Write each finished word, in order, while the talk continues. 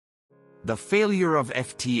The failure of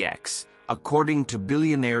FTX, according to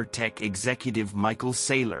billionaire tech executive Michael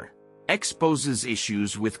Saylor, exposes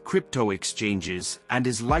issues with crypto exchanges and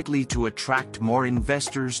is likely to attract more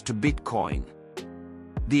investors to Bitcoin.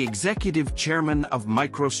 The executive chairman of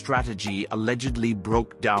MicroStrategy allegedly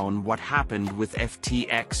broke down what happened with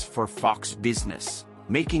FTX for Fox Business,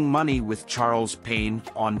 Making Money with Charles Payne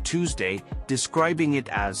on Tuesday, describing it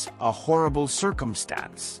as a horrible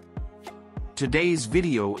circumstance. Today's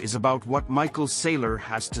video is about what Michael Saylor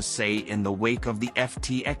has to say in the wake of the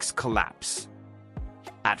FTX collapse.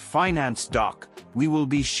 At Finance Doc, we will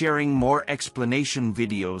be sharing more explanation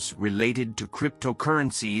videos related to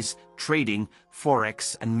cryptocurrencies, trading,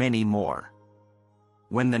 forex, and many more.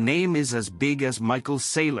 When the name is as big as Michael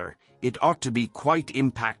Saylor, it ought to be quite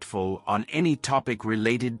impactful on any topic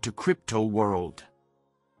related to crypto world.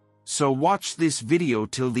 So watch this video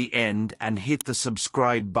till the end and hit the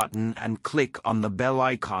subscribe button and click on the bell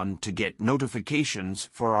icon to get notifications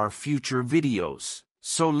for our future videos.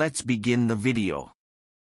 So let's begin the video.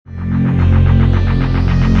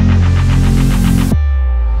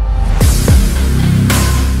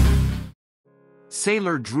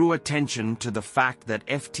 Saylor drew attention to the fact that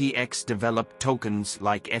FTX developed tokens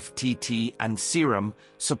like FTT and Serum,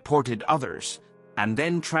 supported others, and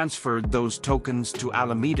then transferred those tokens to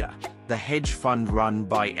Alameda, the hedge fund run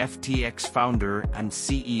by FTX founder and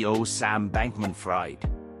CEO Sam Bankman-Fried.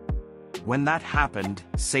 When that happened,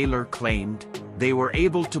 Saylor claimed, they were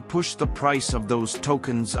able to push the price of those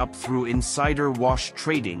tokens up through insider wash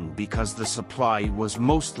trading because the supply was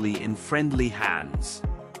mostly in friendly hands.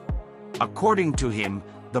 According to him,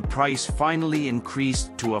 the price finally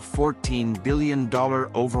increased to a $14 billion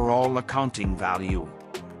overall accounting value.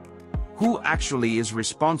 Who actually is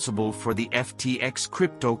responsible for the FTX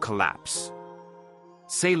crypto collapse?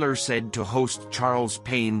 Saylor said to host Charles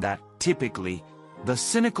Payne that, typically, the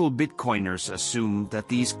cynical Bitcoiners assume that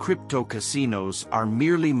these crypto casinos are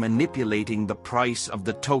merely manipulating the price of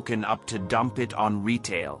the token up to dump it on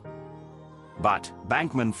retail. But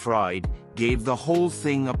Bankman-Fried gave the whole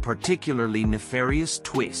thing a particularly nefarious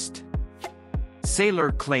twist.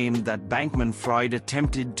 Saylor claimed that Bankman-Fried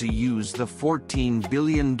attempted to use the $14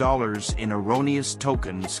 billion in erroneous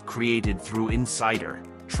tokens created through insider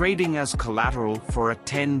trading as collateral for a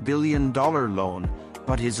 $10 billion loan,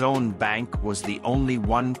 but his own bank was the only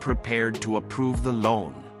one prepared to approve the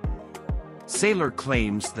loan. Saylor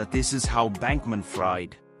claims that this is how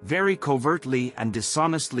Bankman-Fried very covertly and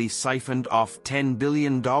dishonestly siphoned off $10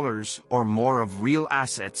 billion or more of real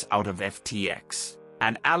assets out of FTX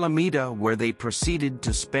and Alameda, where they proceeded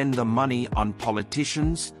to spend the money on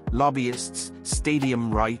politicians, lobbyists,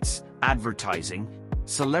 stadium rights, advertising,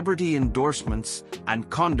 celebrity endorsements, and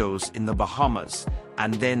condos in the Bahamas,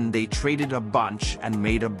 and then they traded a bunch and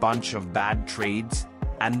made a bunch of bad trades,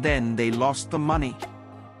 and then they lost the money.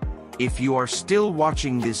 If you are still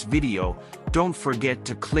watching this video, don't forget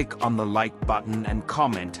to click on the like button and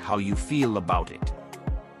comment how you feel about it.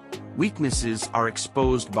 Weaknesses are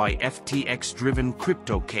exposed by FTX-driven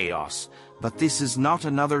crypto chaos, but this is not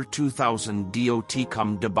another 2000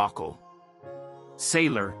 dot-com debacle.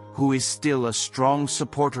 Saylor, who is still a strong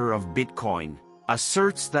supporter of Bitcoin,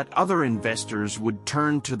 asserts that other investors would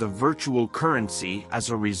turn to the virtual currency as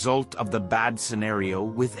a result of the bad scenario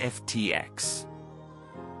with FTX.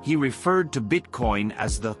 He referred to Bitcoin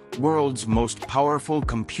as the world's most powerful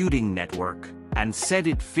computing network, and said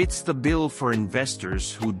it fits the bill for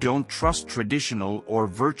investors who don't trust traditional or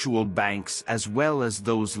virtual banks as well as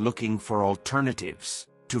those looking for alternatives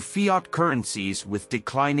to fiat currencies with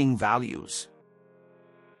declining values.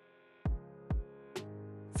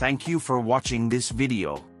 Thank you for watching this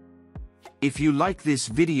video. If you like this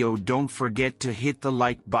video, don't forget to hit the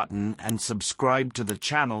like button and subscribe to the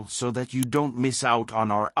channel so that you don't miss out on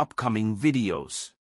our upcoming videos.